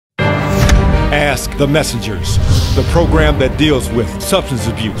Ask the Messengers, the program that deals with substance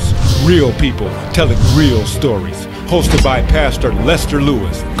abuse, real people telling real stories. Hosted by Pastor Lester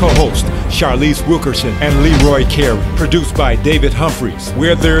Lewis, co-host Charlize Wilkerson and Leroy Carey. Produced by David Humphreys.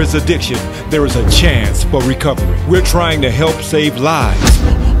 Where there is addiction, there is a chance for recovery. We're trying to help save lives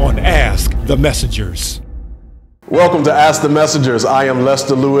on Ask the Messengers. Welcome to Ask the Messengers. I am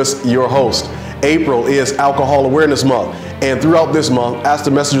Lester Lewis, your host. April is Alcohol Awareness Month, and throughout this month, Ask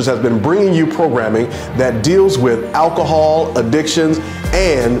the Messengers has been bringing you programming that deals with alcohol, addictions,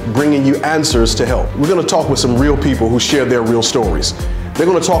 and bringing you answers to help. We're going to talk with some real people who share their real stories. They're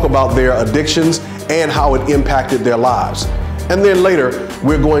going to talk about their addictions and how it impacted their lives. And then later,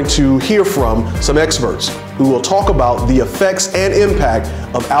 we're going to hear from some experts who will talk about the effects and impact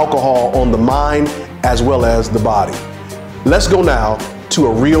of alcohol on the mind as well as the body. Let's go now to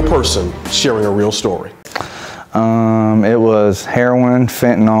a real person sharing a real story. It was heroin,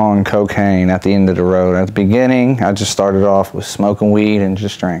 fentanyl, and cocaine at the end of the road. At the beginning, I just started off with smoking weed and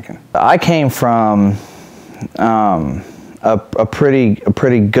just drinking. I came from a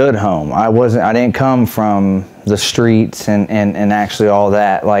pretty good home. I didn't come from the streets and actually all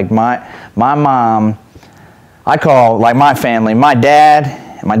that. Like my mom, I call like my family. My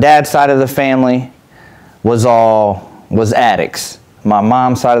dad's side of the family was addicts. My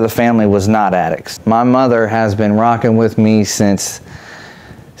mom's side of the family was not addicts. My mother has been rocking with me since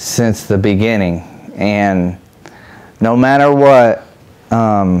the beginning, and no matter what,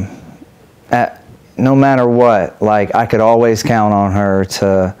 like I could always count on her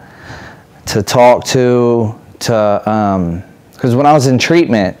to talk to, because when I was in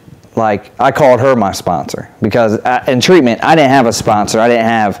treatment, like I called her my sponsor, because in treatment I didn't have a sponsor.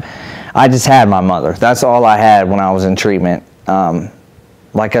 I just had my mother. That's all I had when I was in treatment.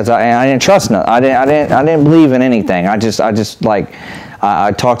 Like I didn't trust nothing. I didn't believe in anything. I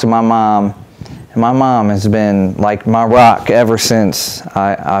talked to my mom, and my mom has been like my rock ever since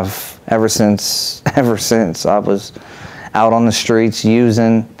I was out on the streets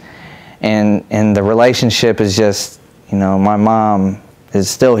using, and the relationship is just, you know, my mom is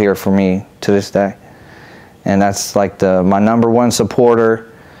still here for me to this day, and that's like my number one supporter.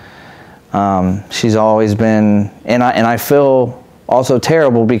 She's always been, and I feel also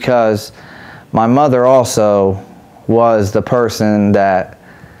terrible because my mother also was the person that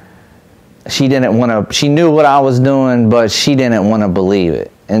she knew what I was doing, but she didn't want to believe it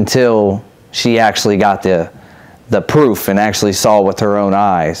until she actually got the proof and actually saw with her own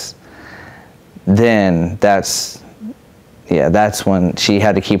eyes. Then that's when she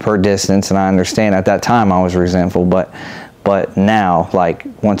had to keep her distance, and I understand at that time I was resentful, but now, like,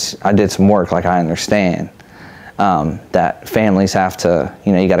 once I did some work, like, I understand that families have to,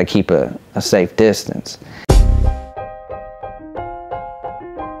 you know, you got to keep a safe distance.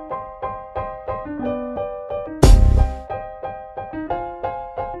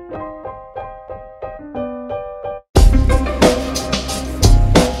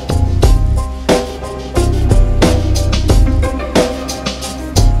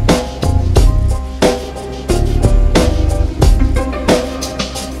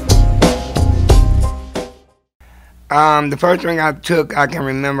 The first drink I took, I can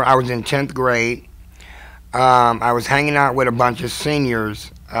remember, I was in 10th grade. I was hanging out with a bunch of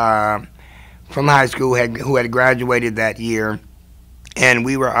seniors from high school who had graduated that year, and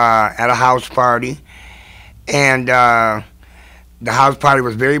we were at a house party, and the house party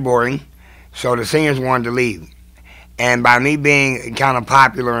was very boring, so the seniors wanted to leave. And by me being kind of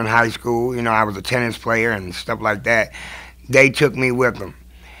popular in high school, you know, I was a tennis player and stuff like that, they took me with them.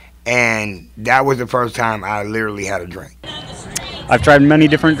 And that was the first time I literally had a drink. I've tried many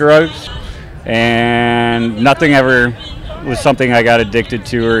different drugs, and nothing ever was something I got addicted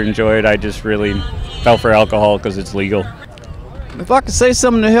to or enjoyed. I just really fell for alcohol because it's legal. If I could say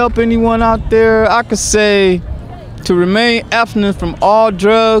something to help anyone out there, I could say to remain abstinent from all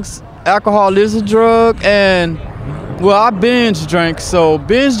drugs. Alcohol is a drug, and well, I binge drink, so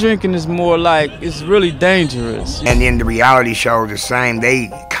binge drinking is more like, it's really dangerous. And then the reality show is the same.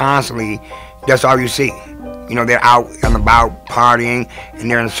 They constantly, that's all you see. You know, they're out and about partying, and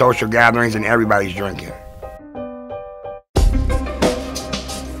they're in social gatherings, and everybody's drinking.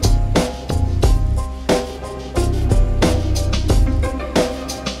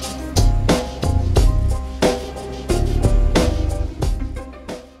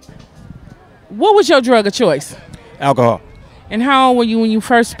 What was your drug of choice? Alcohol. And how old were you when you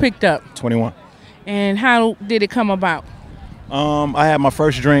first picked up? 21. And how did it come about? I had my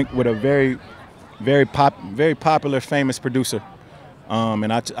first drink with a very popular, famous producer,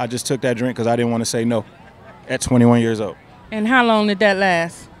 and I just took that drink because I didn't want to say no at 21 years old. And how long did that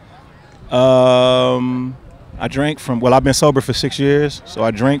last? I drank from, well, I've been sober for 6 years, so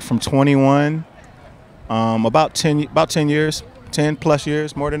I drank from 21, about 10 years, 10 plus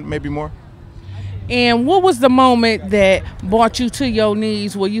years, maybe more. And what was the moment that brought you to your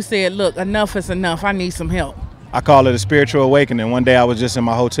knees where you said, look, enough is enough, I need some help? I call it a spiritual awakening. One day I was just in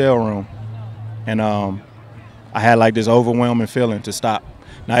my hotel room, and I had like this overwhelming feeling to stop.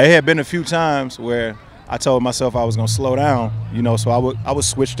 Now, it had been a few times where I told myself I was gonna slow down, you know, so I would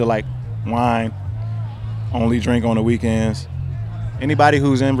switch to like wine, only drink on the weekends. Anybody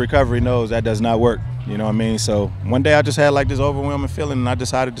who's in recovery knows that does not work, you know what I mean? So one day I just had like this overwhelming feeling and I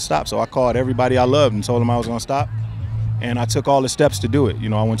decided to stop. So I called everybody I loved and told them I was gonna stop. And I took all the steps to do it. You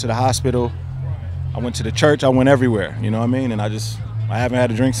know, I went to the hospital, I went to the church, I went everywhere, you know what I mean? And I haven't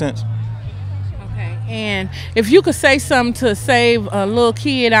had a drink since. Okay, and if you could say something to save a little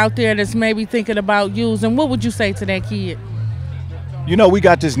kid out there that's maybe thinking about using, what would you say to that kid? You know, we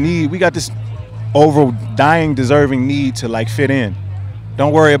got this dying, deserving need to like fit in.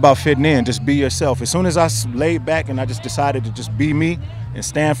 Don't worry about fitting in, just be yourself. As soon as I laid back and I just decided to just be me and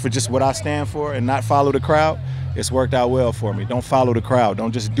stand for just what I stand for and not follow the crowd, it's worked out well for me. Don't follow the crowd,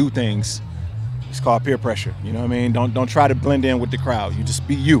 don't just do things. It's called peer pressure, you know what I mean? Don't try to blend in with the crowd, you just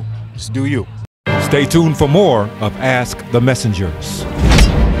be you, just do you. Stay tuned for more of Ask the Messengers.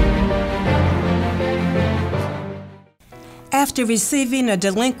 After receiving a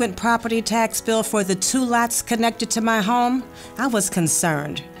delinquent property tax bill for the 2 lots connected to my home, I was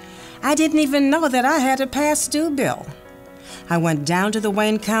concerned. I didn't even know that I had a past due bill. I went down to the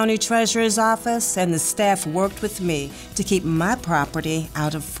Wayne County Treasurer's office and the staff worked with me to keep my property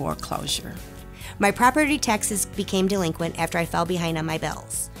out of foreclosure. My property taxes became delinquent after I fell behind on my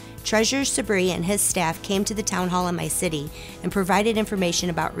bills. Treasurer Sabri and his staff came to the town hall in my city and provided information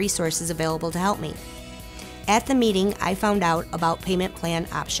about resources available to help me. At the meeting, I found out about payment plan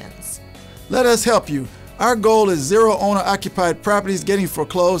options. Let us help you. Our goal is 0 owner-occupied properties getting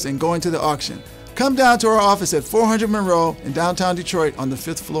foreclosed and going to the auction. Come down to our office at 400 Monroe in downtown Detroit on the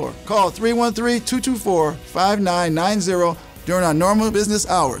 5th floor. Call 313-224-5990 during our normal business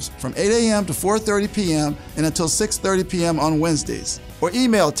hours from 8 a.m. to 4:30 p.m. and until 6:30 p.m. on Wednesdays. Or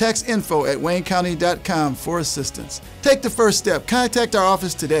email textinfo@waynecounty.com for assistance. Take the first step. Contact our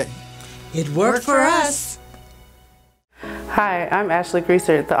office today. It worked for us. Hi, I'm Ashley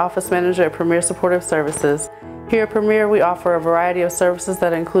Greaser, the Office Manager at Premier Supportive Services. Here at Premier, we offer a variety of services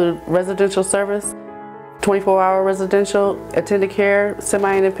that include residential service, 24-hour residential, attended care,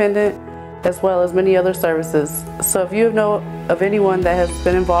 semi-independent, as well as many other services. So if you know of anyone that has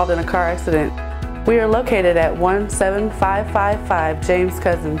been involved in a car accident, we are located at 17555 James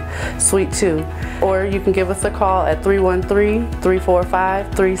Cousin, Suite 2, or you can give us a call at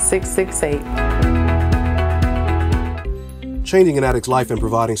 313-345-3668. Changing an addict's life and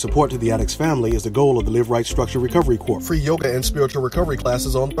providing support to the addict's family is the goal of the Live Right Structured Recovery Corps. Free yoga and spiritual recovery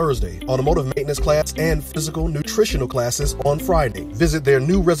classes on Thursday, automotive maintenance class, and physical nutritional classes on Friday. Visit their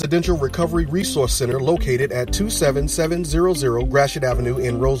new residential recovery resource center located at 27700 Gratiot Avenue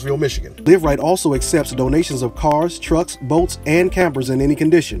in Roseville, Michigan. Live Right also accepts donations of cars, trucks, boats, and campers in any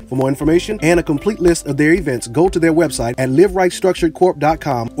condition. For more information and a complete list of their events, go to their website at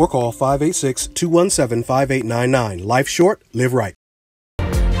liverightstructuredcorp.com or call 586-217-5899. Life short, live right.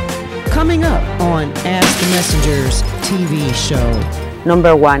 Coming up on Ask the Messengers TV show.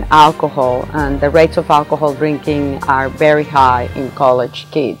 Number 1, alcohol, and the rates of alcohol drinking are very high in college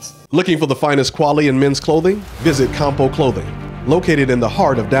kids. Looking for the finest quality in men's clothing? Visit Campo Clothing, located in the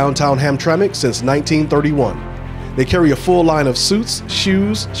heart of downtown Hamtramck since 1931. They carry a full line of suits,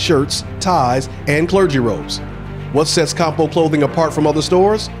 shoes, shirts, ties, and clergy robes. What sets Campo Clothing apart from other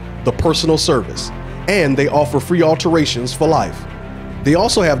stores? The personal service. And they offer free alterations for life. They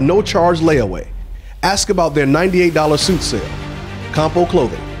also have no charge layaway. Ask about their $98 suit sale. Campo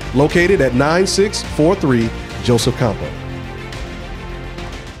Clothing, located at 9643 Joseph Campo.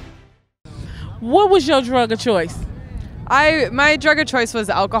 What was your drug of choice? My drug of choice was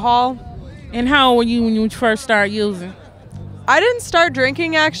alcohol. And how old were you when you first started using? I didn't start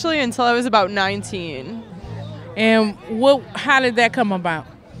drinking actually until I was about 19. And how did that come about?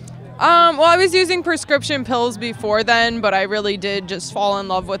 Well, I was using prescription pills before then, but I really did just fall in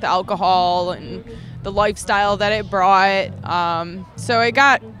love with alcohol and the lifestyle that it brought. So it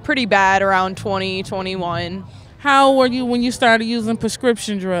got pretty bad around 20, 21. How old were you when you started using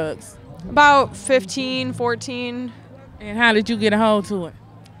prescription drugs? About 15, 14. And how did you get a hold to it?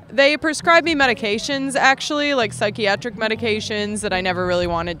 They prescribed me medications, actually, like psychiatric medications that I never really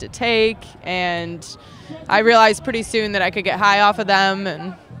wanted to take. And I realized pretty soon that I could get high off of them.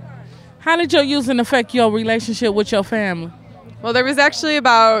 And how did your using affect your relationship with your family? Well, there was actually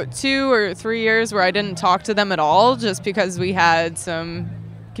about 2 or 3 years where I didn't talk to them at all just because we had some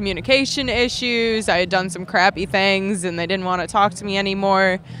communication issues. I had done some crappy things and they didn't want to talk to me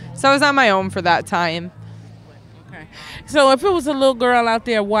anymore. So I was on my own for that time. Okay. So if it was a little girl out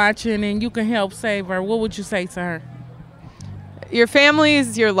there watching and you can help save her, what would you say to her? Your family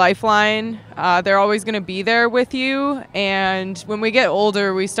is your lifeline. They're always going to be there with you. And when we get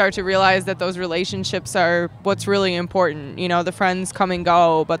older, we start to realize that those relationships are what's really important. You know, the friends come and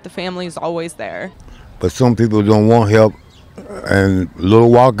go, but the family's always there. But some people don't want help. And little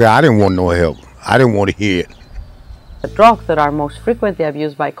Walker, I didn't want no help. I didn't want to hear it. The drugs that are most frequently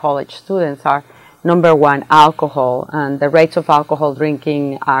abused by college students are, number one, alcohol, and the rates of alcohol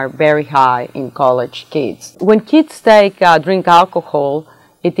drinking are very high in college kids. When kids drink alcohol,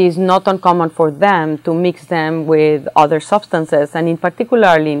 it is not uncommon for them to mix them with other substances, and in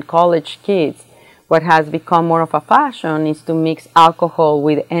particularly in college kids, what has become more of a fashion is to mix alcohol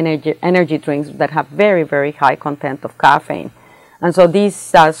with energy drinks that have very, very high content of caffeine. And so this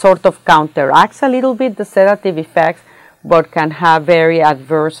sort of counteracts a little bit the sedative effects, but can have very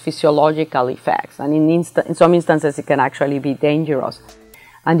adverse physiological effects. And in some instances, it can actually be dangerous.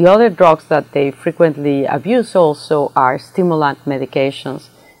 And the other drugs that they frequently abuse also are stimulant medications.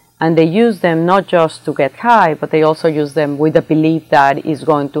 And they use them not just to get high, but they also use them with the belief that it's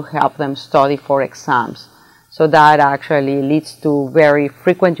going to help them study for exams. So that actually leads to very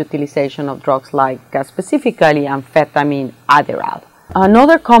frequent utilization of drugs like specifically amphetamine, Adderall.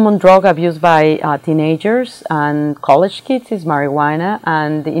 Another common drug abused by teenagers and college kids is marijuana,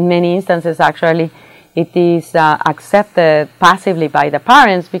 and in many instances actually it is accepted passively by the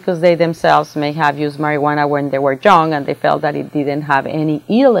parents because they themselves may have used marijuana when they were young and they felt that it didn't have any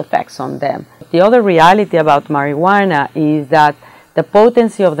ill effects on them. The other reality about marijuana is that the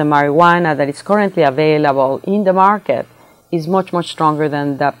potency of the marijuana that is currently available in the market is much, much stronger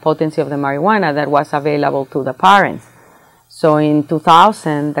than the potency of the marijuana that was available to the parents. So in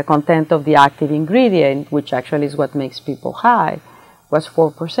 2000, the content of the active ingredient, which actually is what makes people high, was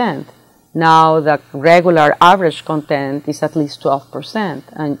 4%. Now the regular average content is at least 12%.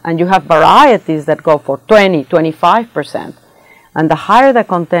 And you have varieties that go for 20, 25%. And the higher the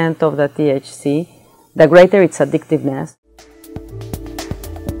content of the THC, the greater its addictiveness.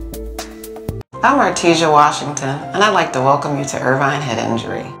 I'm Artesia Washington, and I'd like to welcome you to Irvine Head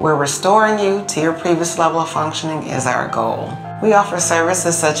Injury, where restoring you to your previous level of functioning is our goal. We offer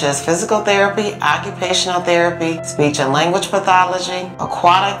services such as physical therapy, occupational therapy, speech and language pathology,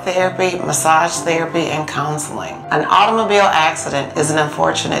 aquatic therapy, massage therapy, and counseling. An automobile accident is an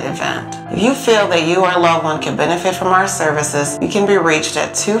unfortunate event. If you feel that you or a loved one can benefit from our services, you can be reached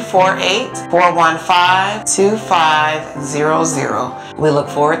at 248-415-2500. We look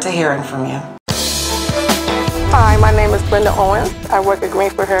forward to hearing from you. Hi, my name is Brenda Owens. I work at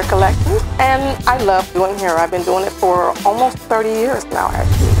Greenfield Hair Collection, and I love doing hair. I've been doing it for almost 30 years now,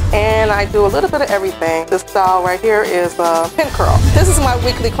 actually. And I do a little bit of everything. This style right here is a pin curl. This is my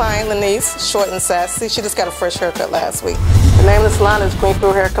weekly client, Lenise, short and sassy. She just got a fresh haircut last week. The name of the salon is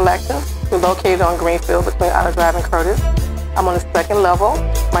Greenfield Hair Collection. We're located on Greenfield between Outer Drive and Curtis. I'm on the second level.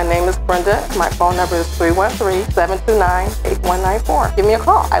 My name is Brenda. My phone number is 313-729-8194. Give me a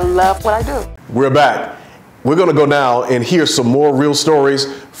call. I love what I do. We're back. We're going to go now and hear some more real stories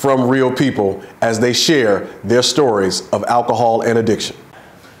from real people as they share their stories of alcohol and addiction.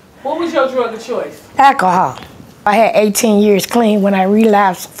 What was your drug of choice? Alcohol. I had 18 years clean. When I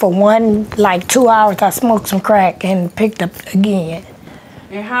relapsed for 2 hours, I smoked some crack and picked up again.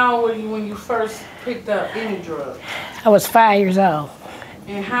 And how old were you when you first picked up any drug? I was 5 years old.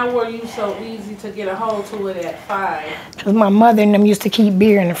 And how were you so easy to get a hold to it at 5? Because my mother and them used to keep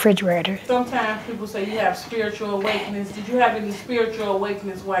beer in the refrigerator. Sometimes people say you have spiritual awakenings. Did you have any spiritual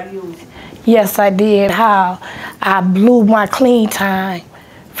awakenings while using? Yes, I did. How I blew my clean time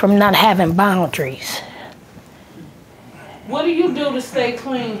from not having boundaries. What do you do to stay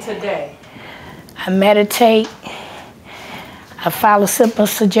clean today? I meditate. I follow simple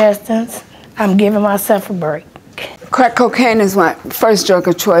suggestions. I'm giving myself a break. Crack cocaine is my first drug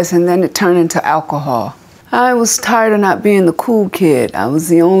of choice, and then it turned into alcohol. I was tired of not being the cool kid. I was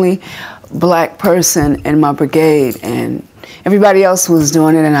the only black person in my brigade, and everybody else was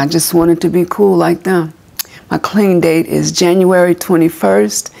doing it, and I just wanted to be cool like them. My clean date is January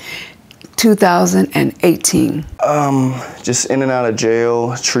 21st, 2018. Just in and out of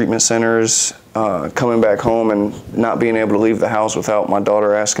jail, treatment centers, coming back home and not being able to leave the house without my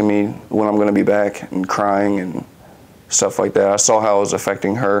daughter asking me when I'm going to be back and crying and stuff like that. I saw how it was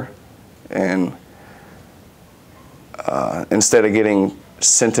affecting her, and instead of getting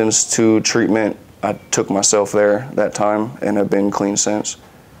sentenced to treatment I took myself there that time and have been clean since.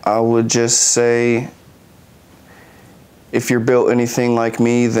 I would just say, if you're built anything like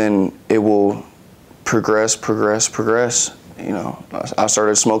me, then it will progress. You know, I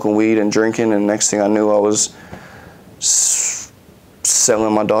started smoking weed and drinking, and next thing I knew, I was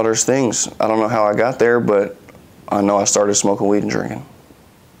selling my daughter's things. I don't know how I got there, but I know I started smoking weed and drinking.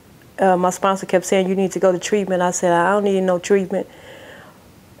 My sponsor kept saying, you need to go to treatment. I said, I don't need no treatment.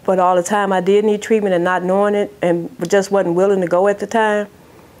 But all the time I did need treatment and not knowing it, and just wasn't willing to go at the time.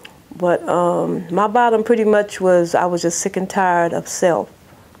 But my bottom pretty much was, I was just sick and tired of self.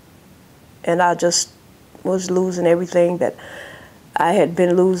 And I just was losing everything that I had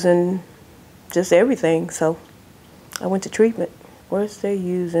been losing, just everything. So I went to treatment. Words they're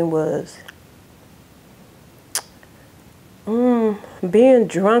using was being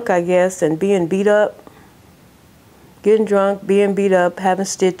drunk, I guess, and being beat up. Getting drunk, being beat up, having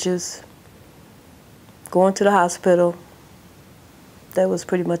stitches, going to the hospital. That was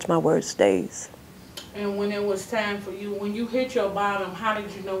pretty much my worst days. And when it was time for you, when you hit your bottom, how did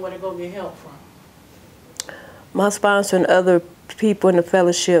you know where to go get help from? My sponsor and other people in the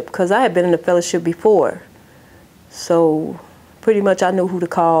fellowship, because I had been in the fellowship before. So pretty much I knew who to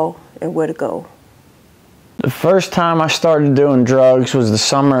call and where to go. The first time I started doing drugs was the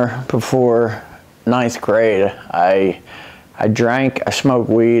summer before 9th grade. I drank, I smoked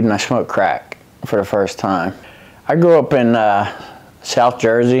weed, and I smoked crack for the first time. I grew up in South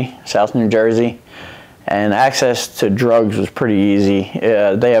New Jersey, and access to drugs was pretty easy.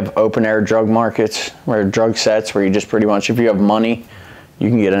 They have open air drug markets, where drug sets, where you just pretty much, if you have money, you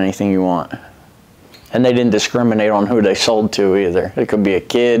can get anything you want. And they didn't discriminate on who they sold to either. It could be a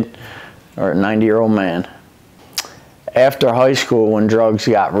kid or a 90-year-old man. After high school, when drugs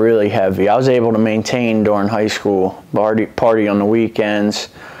got really heavy, I was able to maintain during high school, party on the weekends,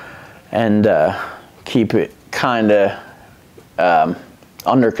 and keep it kind of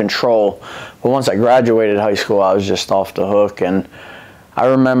under control. But once I graduated high school, I was just off the hook. And I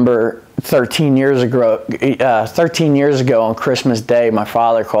remember 13 years ago on Christmas Day, my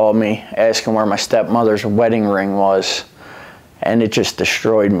father called me asking where my stepmother's wedding ring was. And it just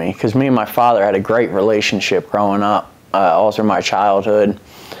destroyed me, because me and my father had a great relationship growing up. All through my childhood,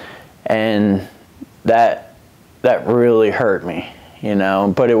 and that really hurt me, you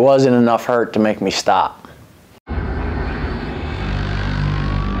know, but it wasn't enough hurt to make me stop.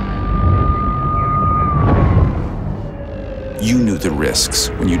 You knew the risks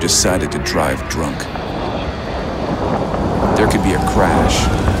when you decided to drive drunk. There could be a crash.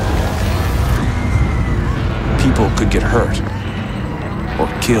 People could get hurt or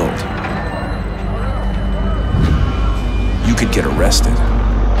killed. You could get arrested.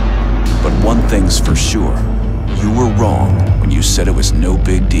 But one thing's for sure, you were wrong when you said it was no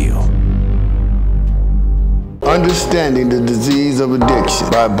big deal. Understanding the Disease of Addiction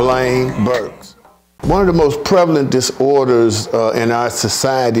by Blaine Burks. One of the most prevalent disorders in our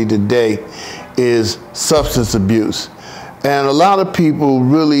society today is substance abuse. And a lot of people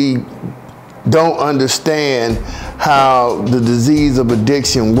really don't understand how the disease of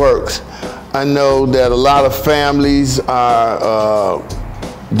addiction works. I know that a lot of families are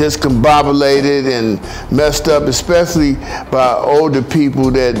discombobulated and messed up, especially by older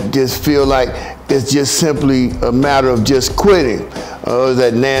people that just feel like it's just simply a matter of just quitting.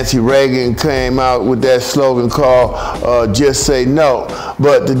 That Nancy Reagan came out with that slogan called just say no.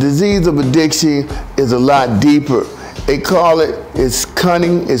 But the disease of addiction is a lot deeper. They call it, it's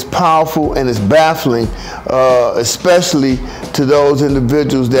cunning, it's powerful, and it's baffling, especially to those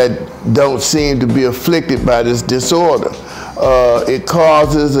individuals that don't seem to be afflicted by this disorder. It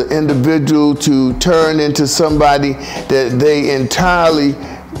causes an individual to turn into somebody that they entirely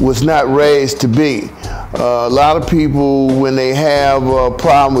was not raised to be. A lot of people, when they have a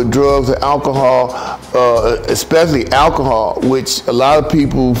problem with drugs or alcohol, especially alcohol, which a lot of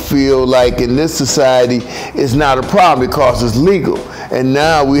people feel like in this society is not a problem because it's legal. And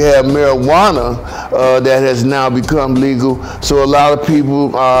now we have marijuana that has now become legal. So a lot of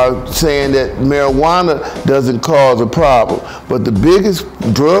people are saying that marijuana doesn't cause a problem. But the biggest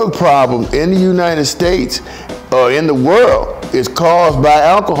drug problem in the United States or in the world is caused by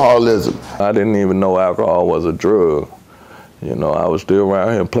alcoholism. I didn't even know alcohol was a drug. You know, I was still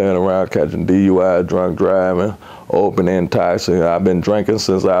around here playing around, catching DUI, drunk driving, open-end toxic. I've been drinking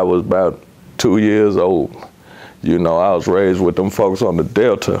since I was about 2 years old. You know, I was raised with them folks on the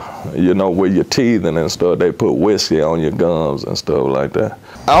Delta, you know, with your teething and stuff. They put whiskey on your gums and stuff like that.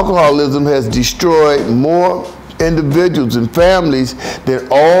 Alcoholism has destroyed more individuals and families than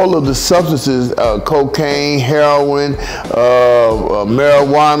all of the substances, cocaine, heroin,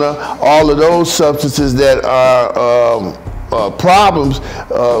 marijuana, all of those substances that are problems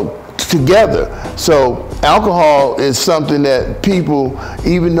together. So alcohol is something that people,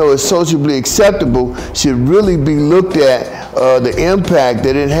 even though it's socially acceptable, should really be looked at the impact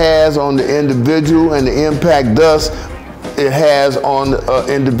that it has on the individual and the impact thus it has on the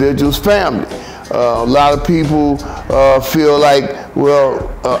individual's family. A lot of people feel like,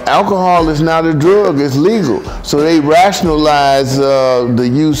 well, alcohol is not a drug, it's legal. So they rationalize the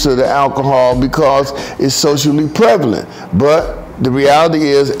use of the alcohol because it's socially prevalent. But the reality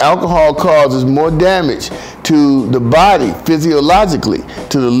is alcohol causes more damage to the body physiologically,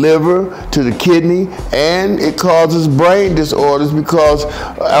 to the liver, to the kidney, and it causes brain disorders because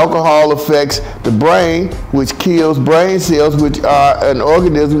alcohol affects the brain, which kills brain cells, which are an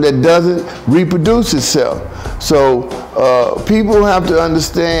organism that doesn't reproduce itself. So people have to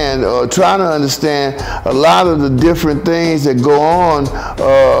understand, or try to understand, a lot of the different things that go on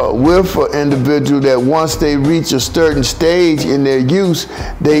with an individual that once they reach a certain stage in their use,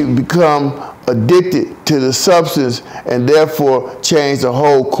 they become addicted to the substance and therefore change the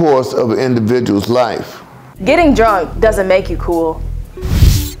whole course of an individual's life. Getting drunk doesn't make you cool.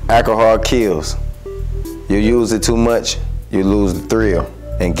 Alcohol kills. You use it too much, you lose the thrill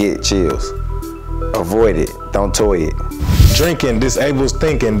and get chills. Avoid it, don't toy it. Drinking disables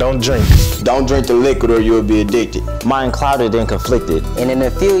thinking, don't drink. Don't drink the liquid or you'll be addicted. Mind clouded and conflicted. And in a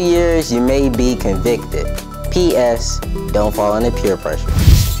few years, you may be convicted. P.S. Don't fall under peer pressure.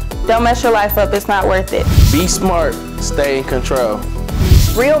 Don't mess your life up, it's not worth it. Be smart, stay in control.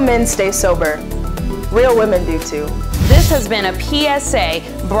 Real men stay sober. Real women do too. This has been a PSA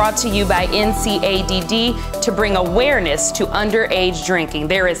brought to you by NCADD to bring awareness to underage drinking.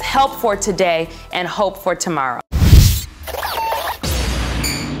 There is help for today and hope for tomorrow.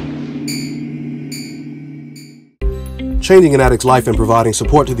 Changing an addict's life and providing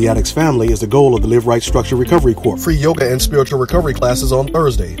support to the addict's family is the goal of the Live Right Structured Recovery Corps. Free yoga and spiritual recovery classes on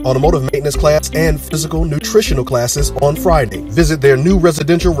Thursday, automotive maintenance class and physical nutritional classes on Friday. Visit their new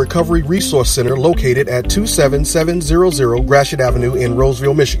residential recovery resource center located at 27700 Gratiot Avenue in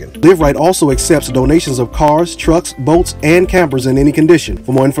Roseville, Michigan. Live Right also accepts donations of cars, trucks, boats, and campers in any condition.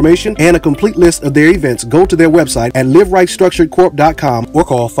 For more information and a complete list of their events, go to their website at liverightstructuredcorp.com or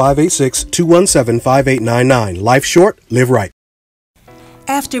call 586-217-5899. Life short, live right.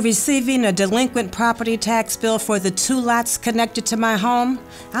 After receiving a delinquent property tax bill for the 2 lots connected to my home,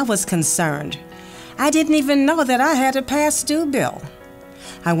 I was concerned. I didn't even know that I had a past due bill.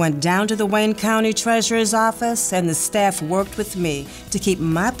 I went down to the Wayne County Treasurer's office and the staff worked with me to keep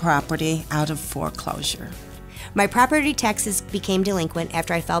my property out of foreclosure. My property taxes became delinquent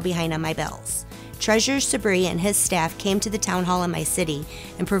after I fell behind on my bills. Treasurer Sabri and his staff came to the town hall in my city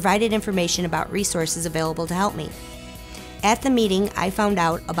and provided information about resources available to help me. At the meeting, I found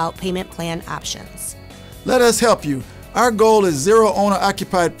out about payment plan options. Let us help you. Our goal is 0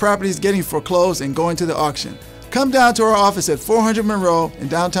 owner-occupied properties getting foreclosed and going to the auction. Come down to our office at 400 Monroe in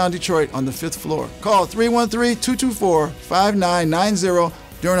downtown Detroit on the 5th floor. Call 313-224-5990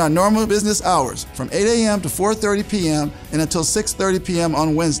 during our normal business hours from 8 a.m. to 4:30 p.m. and until 6:30 p.m.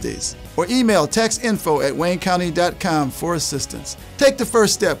 on Wednesdays. Or email textinfo@waynecounty.com for assistance. Take the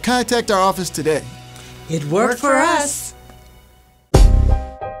first step. Contact our office today. It worked for us.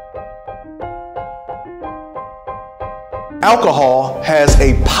 Alcohol has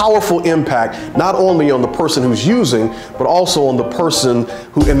a powerful impact not only on the person who's using, but also on the person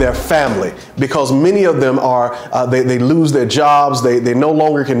who in their family, because many of them are, they lose their jobs, they no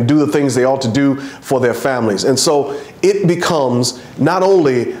longer can do the things they ought to do for their families. And so it becomes not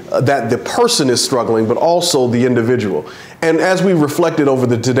only that the person is struggling, but also the individual. And as we reflected over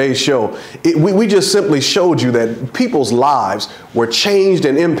the Today Show, we just simply showed you that people's lives were changed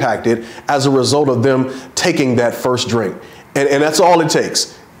and impacted as a result of them taking that first drink. And that's all it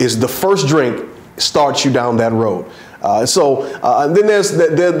takes, is the first drink starts you down that road. And then there's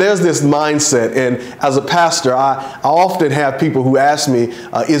this mindset, and as a pastor, I often have people who ask me,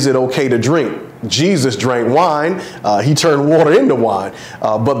 is it okay to drink? Jesus drank wine, he turned water into wine.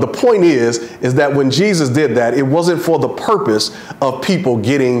 But the point is that when Jesus did that, it wasn't for the purpose of people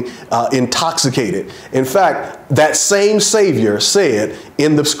getting intoxicated. In fact, that same Savior said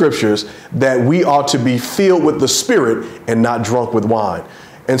in the scriptures that we are to be filled with the Spirit and not drunk with wine.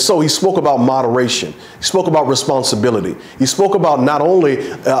 And so he spoke about moderation. He spoke about responsibility. He spoke about not only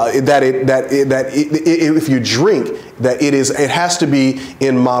if you drink, that it has to be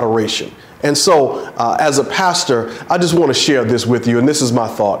in moderation. And so as a pastor, I just want to share this with you, and this is my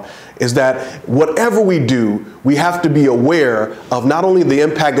thought, is that whatever we do, we have to be aware of not only the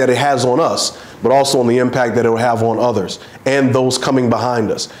impact that it has on us, but also on the impact that it will have on others and those coming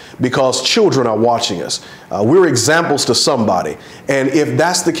behind us, because children are watching us. We're examples to somebody. And if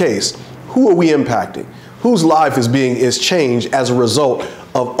that's the case, who are we impacting? Whose life is changed as a result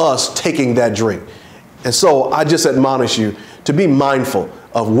of us taking that drink? And so I just admonish you to be mindful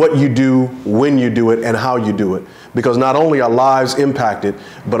of what you do, when you do it, and how you do it. Because not only are lives impacted,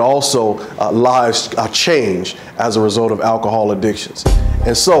 but also lives are changed as a result of alcohol addictions.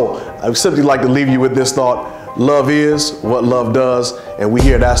 And so I would simply like to leave you with this thought. Love is what love does. And we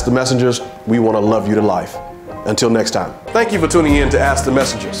here at Ask the Messengers, we want to love you to life. Until next time. Thank you for tuning in to Ask the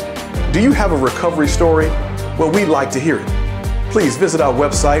Messengers. Do you have a recovery story? Well, we'd like to hear it. Please visit our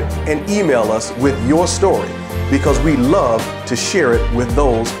website and email us with your story, because we love to share it with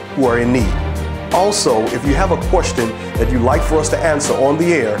those who are in need. Also, if you have a question that you'd like for us to answer on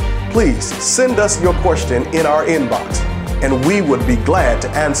the air, please send us your question in our inbox, and we would be glad to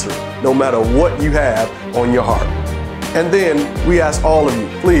answer it, no matter what you have on your heart. And then we ask all of you,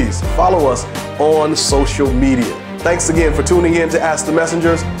 please follow us on social media. Thanks again for tuning in to Ask the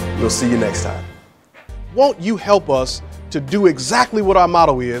Messengers. We'll see you next time. Won't you help us to do exactly what our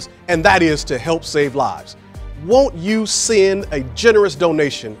motto is, and that is to help save lives? Won't you send a generous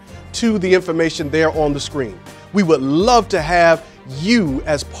donation to the information there on the screen? We would love to have you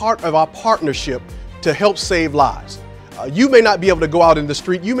as part of our partnership to help save lives. You may not be able to go out in the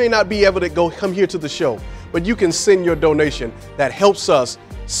street. You may not be able to come here to the show, but you can send your donation that helps us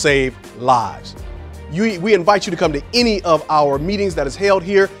save lives. We invite you to come to any of our meetings that is held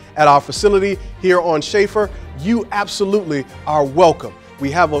here at our facility here on Schaefer. You absolutely are welcome.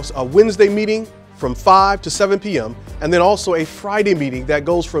 We have a Wednesday meeting from 5 to 7 p.m. and then also a Friday meeting that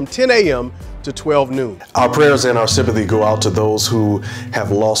goes from 10 a.m. to 12 noon. Our prayers and our sympathy go out to those who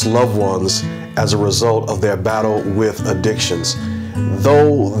have lost loved ones as a result of their battle with addictions.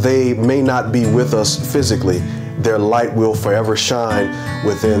 Though they may not be with us physically, their light will forever shine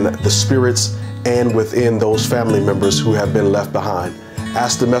within the spirits and within those family members who have been left behind.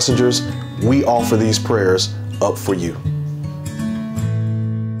 Ask the Messengers, we offer these prayers up for you.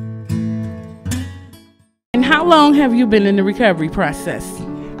 And how long have you been in the recovery process?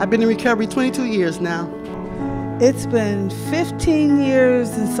 I've been in recovery 22 years now. It's been 15 years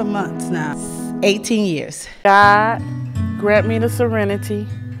and some months now. 18 years. God, grant me the serenity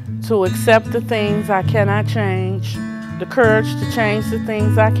to accept the things I cannot change, the courage to change the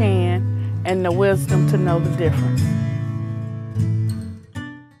things I can, and the wisdom to know the difference.